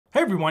Hey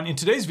everyone, in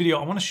today's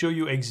video I want to show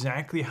you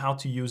exactly how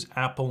to use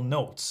Apple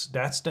Notes.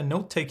 That's the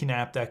note-taking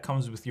app that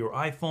comes with your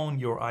iPhone,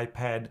 your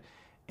iPad,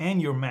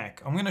 and your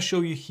Mac. I'm going to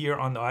show you here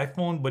on the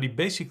iPhone, but it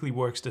basically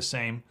works the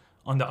same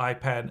on the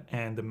iPad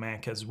and the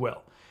Mac as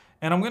well.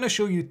 And I'm going to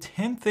show you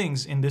 10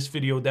 things in this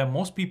video that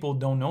most people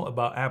don't know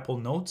about Apple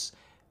Notes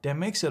that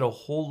makes it a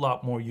whole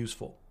lot more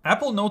useful.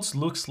 Apple Notes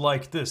looks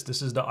like this.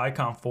 This is the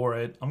icon for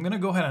it. I'm going to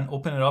go ahead and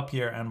open it up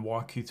here and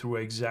walk you through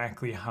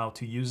exactly how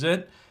to use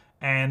it.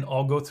 And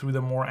I'll go through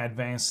the more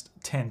advanced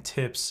 10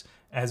 tips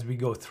as we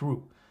go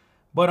through.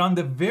 But on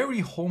the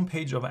very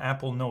homepage of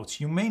Apple Notes,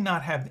 you may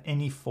not have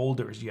any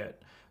folders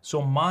yet.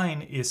 So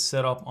mine is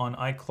set up on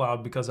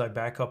iCloud because I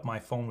back up my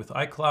phone with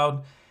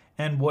iCloud.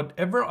 And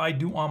whatever I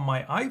do on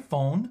my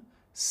iPhone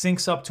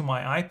syncs up to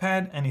my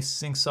iPad and it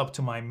syncs up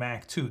to my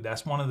Mac too.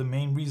 That's one of the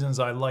main reasons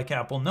I like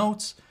Apple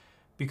Notes,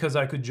 because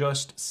I could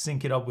just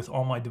sync it up with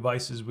all my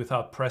devices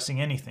without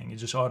pressing anything. It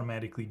just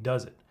automatically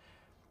does it.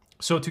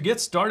 So to get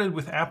started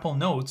with Apple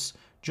Notes,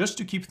 just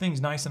to keep things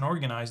nice and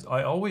organized,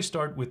 I always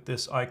start with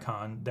this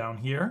icon down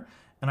here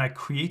and I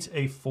create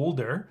a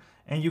folder,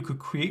 and you could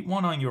create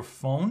one on your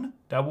phone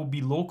that will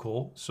be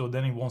local, so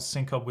then it won't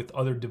sync up with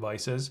other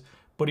devices.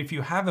 But if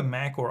you have a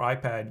Mac or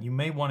iPad, you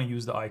may want to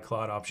use the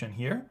iCloud option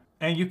here.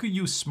 And you could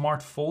use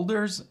smart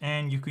folders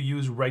and you could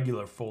use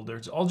regular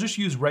folders. I'll just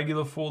use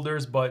regular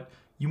folders, but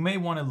you may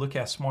want to look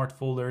at smart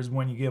folders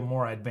when you get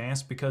more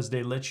advanced because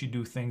they let you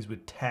do things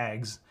with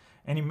tags.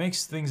 And it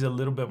makes things a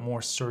little bit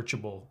more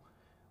searchable.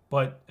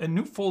 But a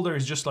new folder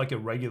is just like a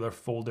regular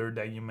folder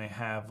that you may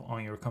have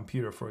on your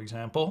computer, for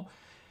example.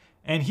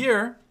 And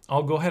here,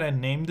 I'll go ahead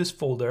and name this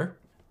folder.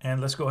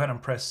 And let's go ahead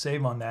and press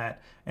save on that.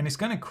 And it's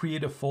going to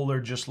create a folder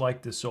just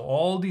like this. So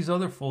all these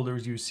other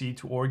folders you see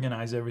to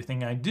organize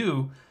everything I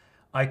do,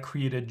 I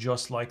created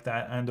just like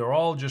that. And they're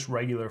all just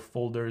regular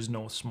folders,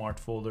 no smart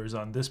folders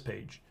on this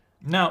page.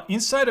 Now,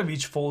 inside of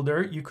each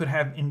folder, you could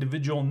have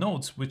individual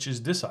notes, which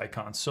is this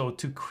icon. So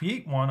to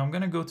create one, I'm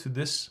going to go to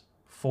this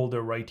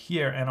folder right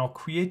here, and I'll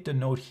create the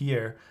note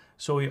here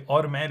so it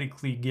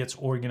automatically gets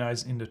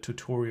organized in the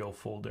tutorial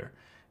folder.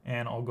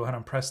 And I'll go ahead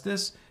and press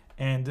this,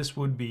 and this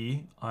would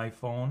be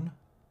iPhone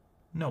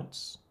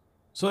Notes.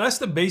 So that's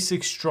the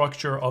basic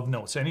structure of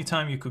notes.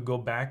 Anytime you could go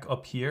back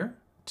up here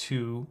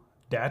to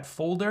that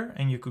folder,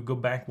 and you could go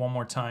back one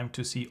more time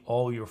to see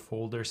all your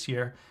folders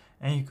here.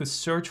 And you could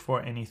search for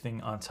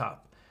anything on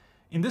top.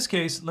 In this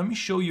case, let me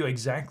show you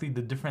exactly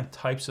the different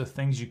types of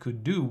things you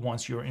could do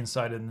once you're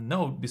inside of the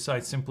note,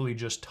 besides simply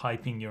just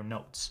typing your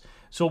notes.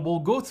 So we'll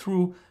go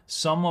through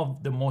some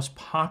of the most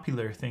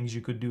popular things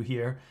you could do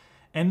here.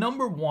 And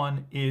number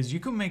one is you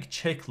can make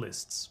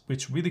checklists,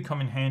 which really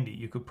come in handy.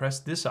 You could press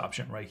this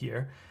option right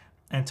here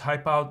and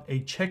type out a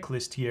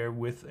checklist here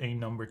with a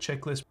number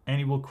checklist, and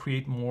it will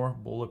create more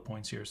bullet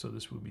points here. So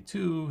this would be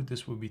 2,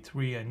 this would be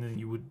 3, and then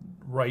you would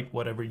write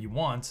whatever you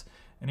want.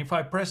 And if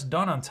I press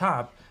done on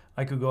top,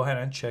 I could go ahead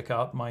and check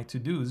out my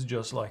to-dos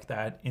just like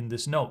that in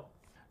this note.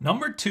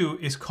 Number 2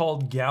 is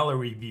called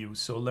gallery view.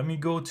 So let me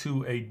go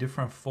to a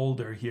different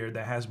folder here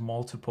that has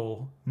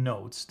multiple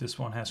notes. This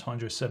one has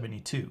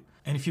 172.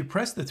 And if you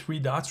press the 3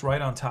 dots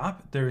right on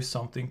top, there is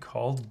something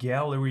called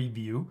gallery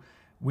view,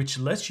 which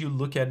lets you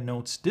look at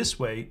notes this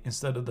way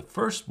instead of the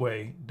first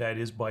way that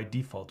is by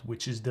default,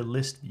 which is the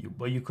list view.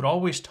 But you could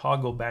always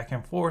toggle back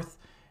and forth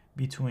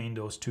between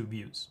those two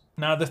views.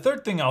 Now, the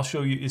third thing I'll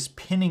show you is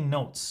pinning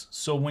notes.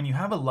 So when you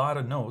have a lot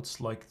of notes,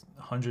 like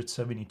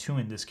 172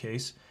 in this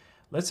case,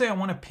 let's say I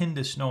want to pin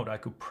this note, I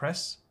could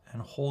press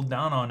and hold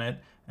down on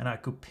it, and I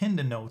could pin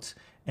the notes,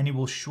 and it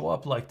will show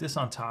up like this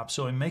on top.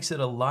 So it makes it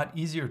a lot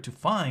easier to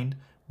find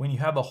when you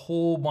have a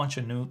whole bunch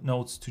of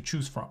notes to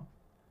choose from.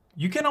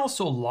 You can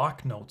also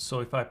lock notes. So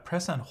if I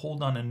press and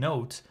hold on a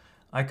note,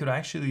 I could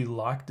actually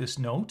lock this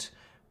note,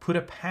 put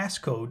a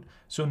passcode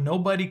so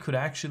nobody could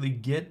actually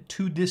get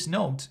to this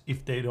note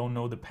if they don't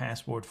know the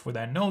password for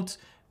that note,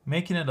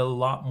 making it a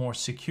lot more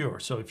secure.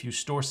 So if you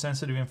store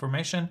sensitive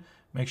information,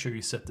 make sure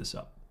you set this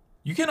up.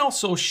 You can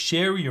also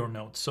share your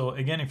notes. So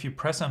again, if you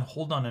press and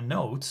hold on a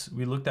note,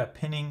 we looked at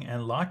pinning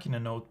and locking a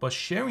note, but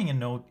sharing a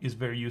note is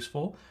very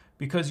useful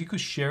because you could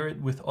share it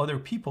with other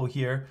people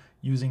here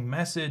using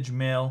message,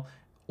 mail,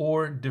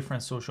 or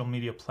different social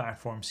media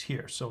platforms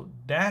here. So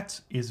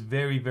that is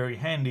very, very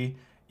handy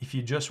if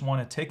you just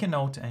want to take a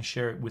note and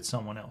share it with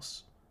someone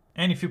else.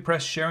 And if you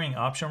press sharing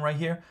option right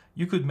here,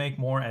 you could make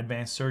more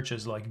advanced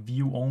searches like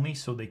view only,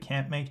 so they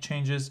can't make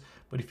changes.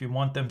 But if you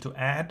want them to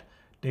add,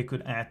 they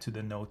could add to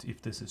the note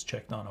if this is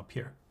checked on up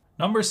here.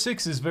 Number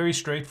 6 is very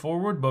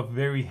straightforward, but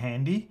very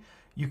handy.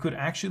 You could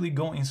actually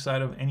go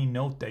inside of any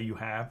note that you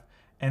have,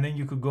 and then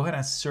you could go ahead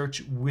and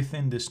search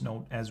within this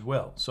note as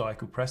well. So I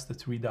could press the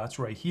 3 dots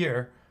right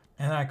here,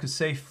 and I could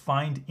say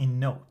find in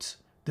note.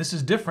 This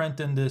is different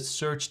than the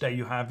search that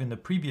you have in the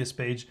previous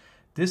page.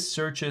 This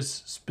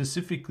searches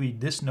specifically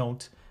this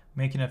note,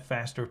 making it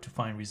faster to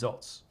find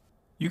results.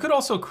 You could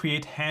also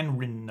create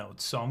handwritten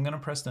notes. So I'm going to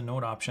press the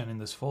note option in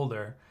this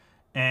folder,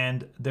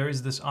 and there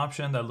is this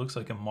option that looks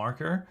like a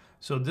marker.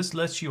 So this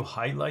lets you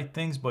highlight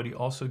things, but it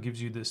also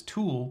gives you this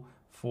tool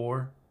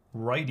for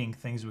writing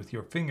things with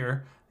your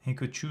finger. You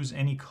could choose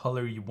any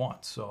color you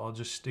want. So I'll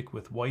just stick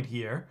with white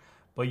here,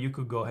 but you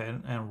could go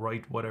ahead and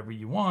write whatever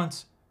you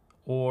want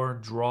or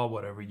draw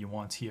whatever you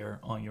want here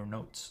on your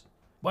notes.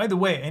 By the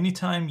way,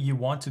 anytime you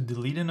want to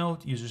delete a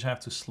note, you just have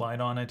to slide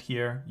on it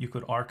here. You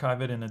could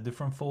archive it in a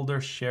different folder,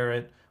 share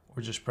it,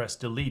 or just press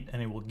delete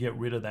and it will get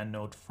rid of that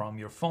note from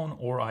your phone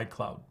or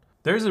iCloud.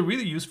 There's a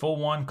really useful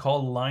one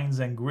called lines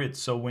and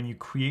grids. So when you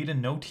create a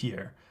note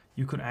here,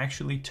 you could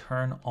actually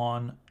turn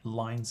on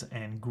lines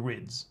and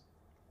grids.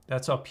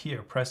 That's up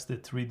here. Press the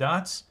three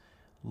dots,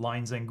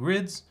 lines and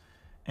grids,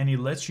 and it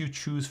lets you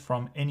choose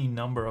from any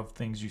number of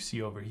things you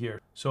see over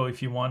here. So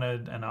if you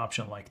wanted an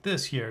option like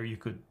this here, you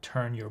could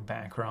turn your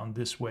background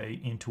this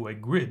way into a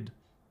grid.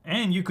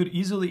 And you could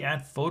easily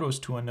add photos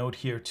to a note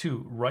here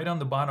too. Right on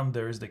the bottom,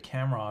 there is the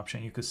camera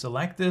option. You could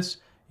select this.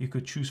 You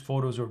could choose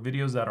photos or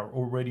videos that are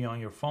already on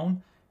your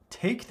phone,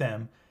 take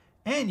them,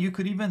 and you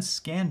could even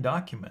scan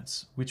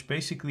documents, which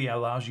basically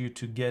allows you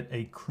to get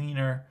a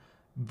cleaner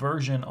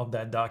version of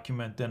that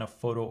document than a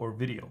photo or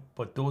video.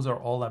 But those are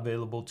all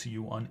available to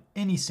you on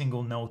any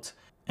single note.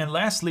 And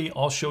lastly,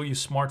 I'll show you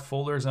smart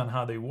folders on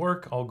how they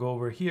work. I'll go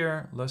over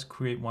here. Let's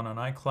create one on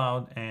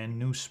iCloud and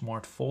new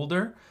smart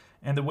folder.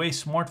 And the way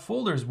smart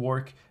folders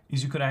work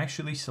is you could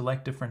actually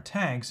select different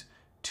tags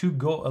to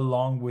go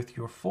along with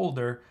your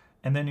folder.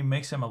 And then it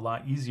makes them a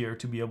lot easier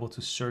to be able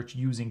to search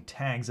using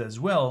tags as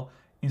well,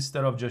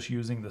 instead of just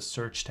using the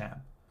search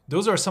tab.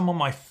 Those are some of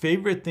my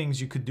favorite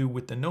things you could do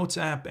with the Notes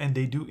app, and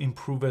they do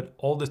improve it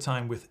all the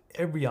time with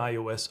every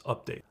iOS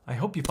update. I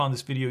hope you found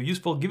this video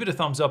useful. Give it a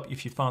thumbs up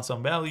if you found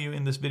some value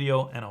in this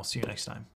video, and I'll see you next time.